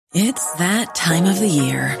It's that time of the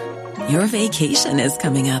year. Your vacation is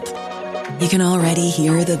coming up. You can already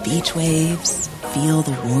hear the beach waves, feel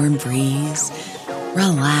the warm breeze,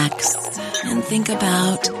 relax, and think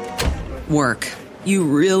about work. You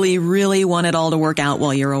really, really want it all to work out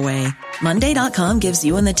while you're away. Monday.com gives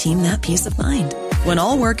you and the team that peace of mind. When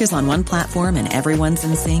all work is on one platform and everyone's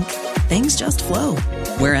in sync, things just flow.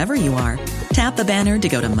 Wherever you are, tap the banner to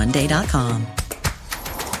go to Monday.com.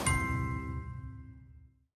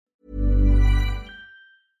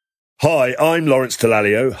 Hi, I'm Lawrence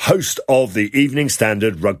Dallaglio, host of the Evening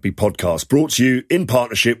Standard Rugby Podcast, brought to you in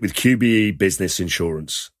partnership with QBE Business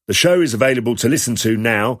Insurance. The show is available to listen to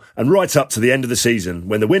now and right up to the end of the season,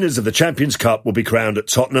 when the winners of the Champions Cup will be crowned at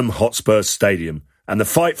Tottenham Hotspur Stadium, and the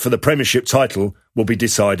fight for the Premiership title will be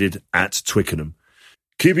decided at Twickenham.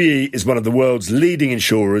 QBE is one of the world's leading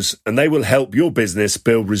insurers, and they will help your business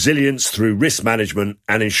build resilience through risk management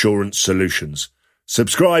and insurance solutions.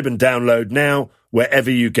 Subscribe and download now wherever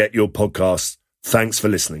you get your podcasts. Thanks for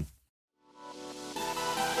listening.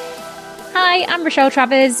 Hi, I'm Rochelle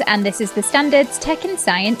Travers, and this is the Standard's Tech and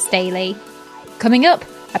Science Daily. Coming up,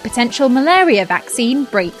 a potential malaria vaccine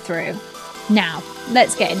breakthrough. Now,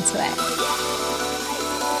 let's get into it.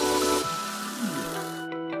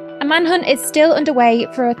 A manhunt is still underway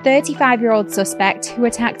for a 35-year-old suspect who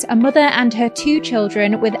attacked a mother and her 2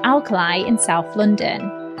 children with alkali in South London.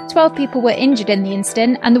 12 people were injured in the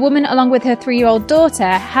incident, and the woman, along with her 3-year-old daughter,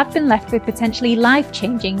 have been left with potentially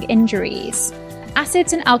life-changing injuries.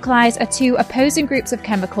 Acids and alkalis are 2 opposing groups of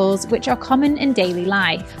chemicals which are common in daily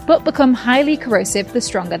life, but become highly corrosive the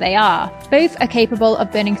stronger they are. Both are capable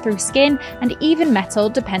of burning through skin and even metal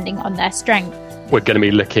depending on their strength. We're going to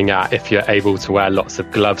be looking at if you're able to wear lots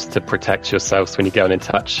of gloves to protect yourselves when you go in and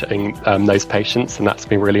touching those patients, and that's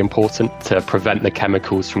been really important to prevent the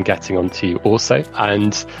chemicals from getting onto you also,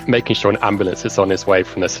 and making sure an ambulance is on its way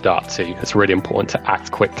from the start too. It's really important to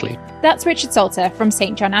act quickly. That's Richard Salter from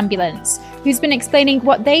St John Ambulance, who's been explaining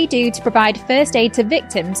what they do to provide first aid to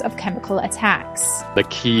victims of chemical attacks. The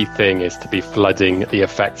key thing is to be flooding the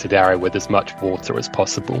affected area with as much water as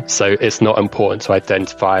possible. So it's not important to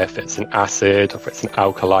identify if it's an acid or if it's an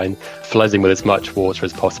alkaline. Flooding with as much water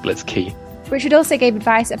as possible is key. Richard also gave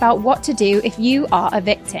advice about what to do if you are a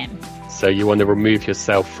victim. So you want to remove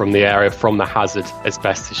yourself from the area, from the hazard, as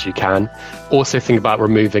best as you can. Also think about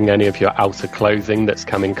removing any of your outer clothing that's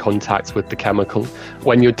come in contact with the chemical.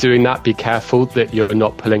 When you're doing that, be careful that you're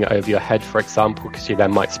not pulling it over your head, for example, because you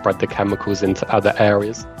then might spread the chemicals into other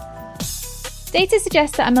areas. Data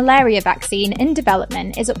suggests that a malaria vaccine in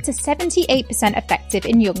development is up to 78% effective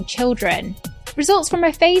in young children. Results from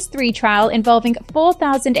a Phase 3 trial involving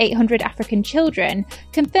 4,800 African children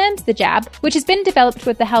confirms the jab, which has been developed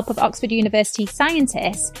with the help of Oxford University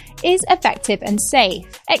scientists, is effective and safe.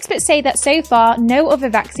 Experts say that so far, no other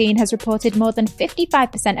vaccine has reported more than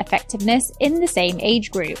 55% effectiveness in the same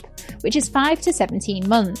age group, which is 5 to 17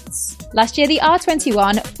 months. Last year, the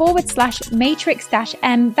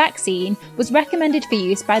R21/Matrix-M vaccine was recommended for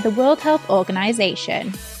use by the World Health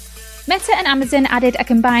Organization. Meta and Amazon added a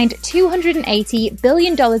combined $280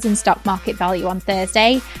 billion in stock market value on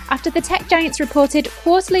Thursday after the tech giants reported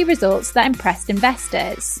quarterly results that impressed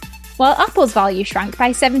investors, while Apple's value shrank by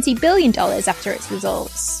 $70 billion after its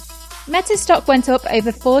results. Meta's stock went up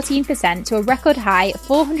over 14% to a record high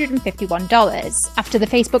 $451 after the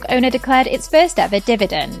Facebook owner declared its first ever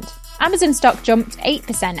dividend. Amazon stock jumped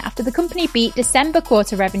 8% after the company beat December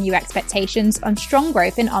quarter revenue expectations on strong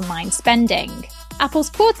growth in online spending. Apple's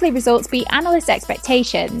quarterly results beat analyst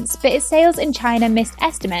expectations, but its sales in China missed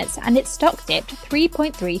estimates and its stock dipped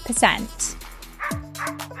 3.3%.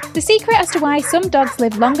 The secret as to why some dogs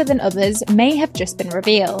live longer than others may have just been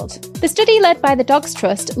revealed. The study led by the Dogs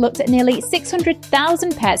Trust looked at nearly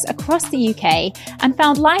 600,000 pets across the UK and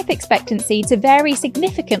found life expectancy to vary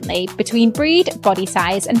significantly between breed, body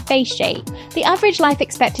size and face shape. The average life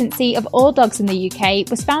expectancy of all dogs in the UK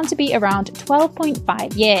was found to be around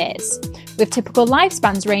 12.5 years, with typical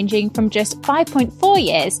lifespans ranging from just 5.4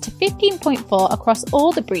 years to 15.4 across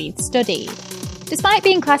all the breeds studied. Despite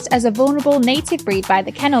being classed as a vulnerable native breed by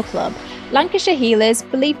the Kennel Club, Lancashire Heelers,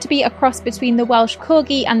 believed to be a cross between the Welsh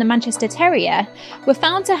Corgi and the Manchester Terrier, were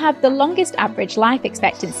found to have the longest average life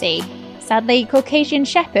expectancy. Sadly, Caucasian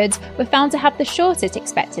Shepherds were found to have the shortest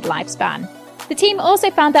expected lifespan. The team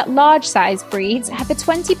also found that large-sized breeds have a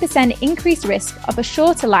 20% increased risk of a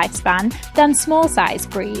shorter lifespan than small-sized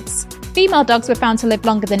breeds. Female dogs were found to live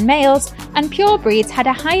longer than males, and pure breeds had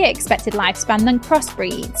a higher expected lifespan than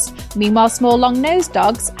crossbreeds. Meanwhile, small long-nosed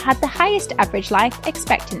dogs had the highest average life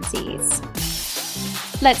expectancies.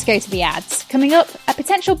 Let's go to the ads. Coming up, a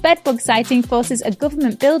potential bedbug sighting forces a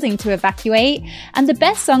government building to evacuate, and the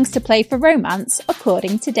best songs to play for romance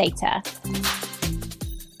according to data.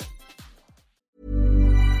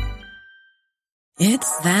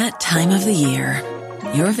 It's that time of the year.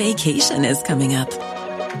 Your vacation is coming up.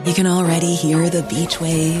 You can already hear the beach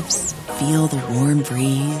waves, feel the warm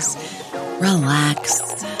breeze,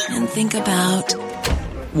 relax, and think about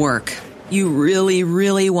work. You really,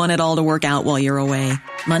 really want it all to work out while you're away.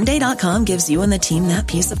 Monday.com gives you and the team that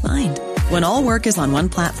peace of mind. When all work is on one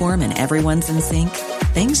platform and everyone's in sync,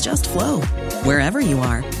 things just flow. Wherever you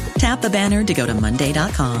are, tap the banner to go to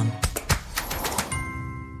Monday.com.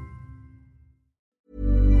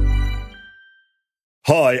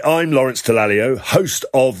 Hi, I'm Lawrence Dallaglio, host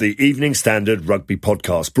of the Evening Standard Rugby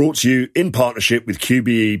Podcast, brought to you in partnership with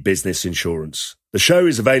QBE Business Insurance. The show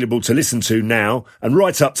is available to listen to now and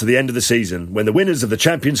right up to the end of the season, when the winners of the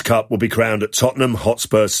Champions Cup will be crowned at Tottenham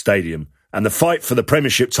Hotspur Stadium, and the fight for the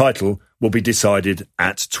Premiership title will be decided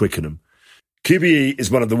at Twickenham. QBE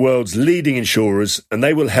is one of the world's leading insurers, and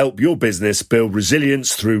they will help your business build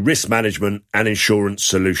resilience through risk management and insurance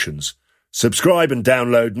solutions. Subscribe and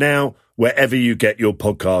download now wherever you get your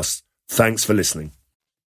podcasts. Thanks for listening.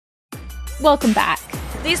 Welcome back.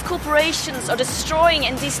 These corporations are destroying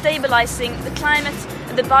and destabilizing the climate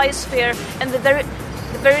and the biosphere and the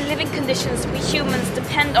very living conditions we humans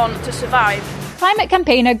depend on to survive. Climate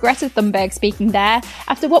campaigner Greta Thunberg speaking there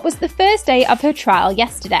after what was the first day of her trial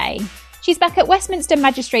yesterday. She's back at Westminster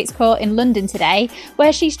Magistrates Court in London today,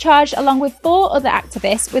 where she's charged along with 4 other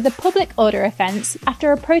activists with a public order offence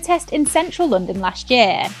after a protest in central London last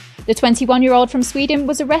year. The 21-year-old from Sweden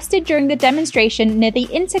was arrested during the demonstration near the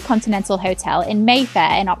Intercontinental Hotel in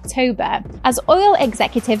Mayfair in October, as oil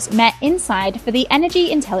executives met inside for the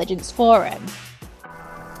Energy Intelligence Forum.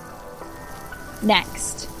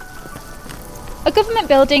 Next. A government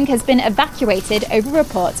building has been evacuated over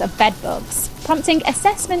reports of bedbugs, prompting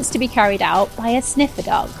assessments to be carried out by a sniffer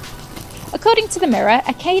dog. According to the Mirror,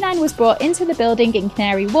 a canine was brought into the building in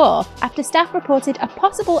Canary Wharf after staff reported a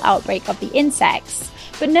possible outbreak of the insects,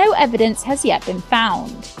 but no evidence has yet been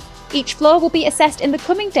found. Each floor will be assessed in the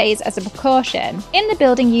coming days as a precaution, in the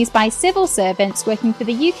building used by civil servants working for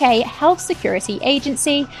the UK Health Security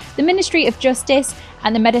Agency, the Ministry of Justice,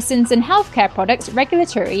 and the Medicines and Healthcare Products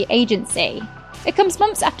Regulatory Agency. It comes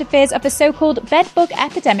months after fears of a so-called bedbug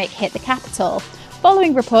epidemic hit the capital,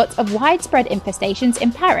 following reports of widespread infestations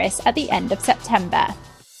in Paris at the end of September.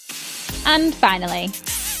 And finally,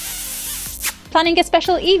 planning a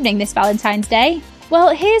special evening this Valentine's Day?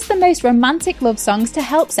 Well, here's the most romantic love songs to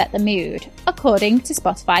help set the mood, according to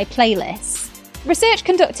Spotify playlists. Research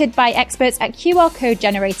conducted by experts at QR code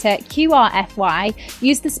generator QRFY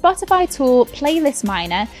used the Spotify tool Playlist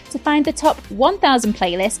Miner to find the top 1,000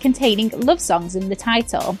 playlists containing love songs in the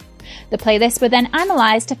title. The playlists were then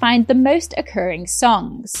analysed to find the most occurring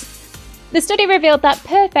songs. The study revealed that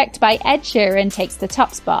Perfect by Ed Sheeran takes the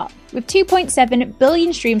top spot, with 2.7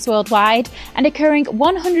 billion streams worldwide and occurring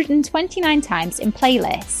 129 times in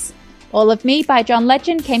playlists. All of Me by John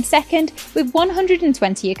Legend came second with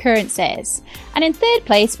 120 occurrences. And in third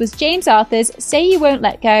place was James Arthur's Say You Won't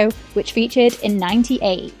Let Go, which featured in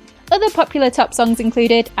 98. Other popular top songs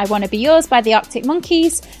included I Wanna Be Yours by the Arctic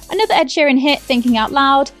Monkeys, another Ed Sheeran hit Thinking Out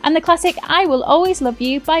Loud, and the classic I Will Always Love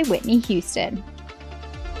You by Whitney Houston.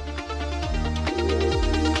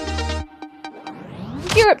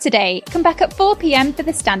 If you're up to date, come back at 4 p.m. for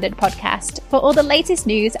the Standard Podcast for all the latest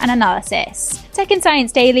news and analysis. Tech and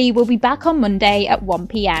Science Daily will be back on Monday at 1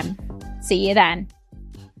 p.m. See you then.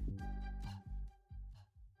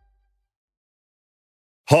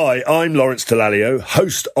 Hi, I'm Lawrence Dallaglio,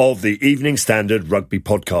 host of the Evening Standard Rugby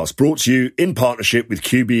Podcast, brought to you in partnership with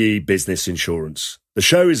QBE Business Insurance. The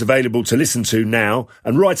show is available to listen to now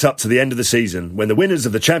and right up to the end of the season, when the winners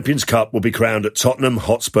of the Champions Cup will be crowned at Tottenham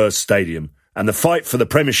Hotspur Stadium, and the fight for the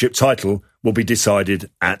Premiership title will be decided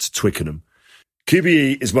at Twickenham.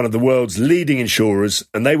 QBE is one of the world's leading insurers,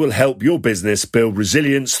 and they will help your business build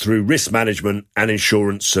resilience through risk management and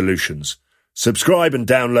insurance solutions. Subscribe and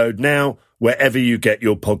download now wherever you get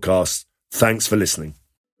your podcasts. Thanks for listening.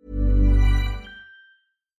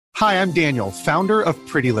 Hi, I'm Daniel, founder of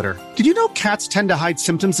Pretty Litter. Did you know cats tend to hide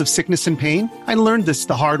symptoms of sickness and pain? I learned this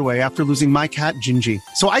the hard way after losing my cat, Gingy.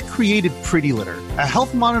 So I created Pretty Litter, a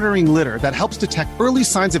health monitoring litter that helps detect early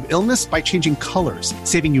signs of illness by changing colors,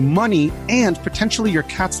 saving you money and potentially your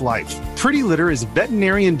cat's life. Pretty Litter is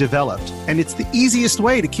veterinarian developed, and it's the easiest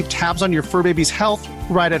way to keep tabs on your fur baby's health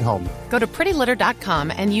right at home. Go to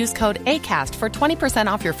prettylitter.com and use code ACAST for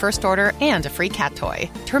 20% off your first order and a free cat toy.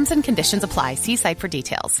 Terms and conditions apply. See site for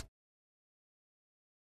details.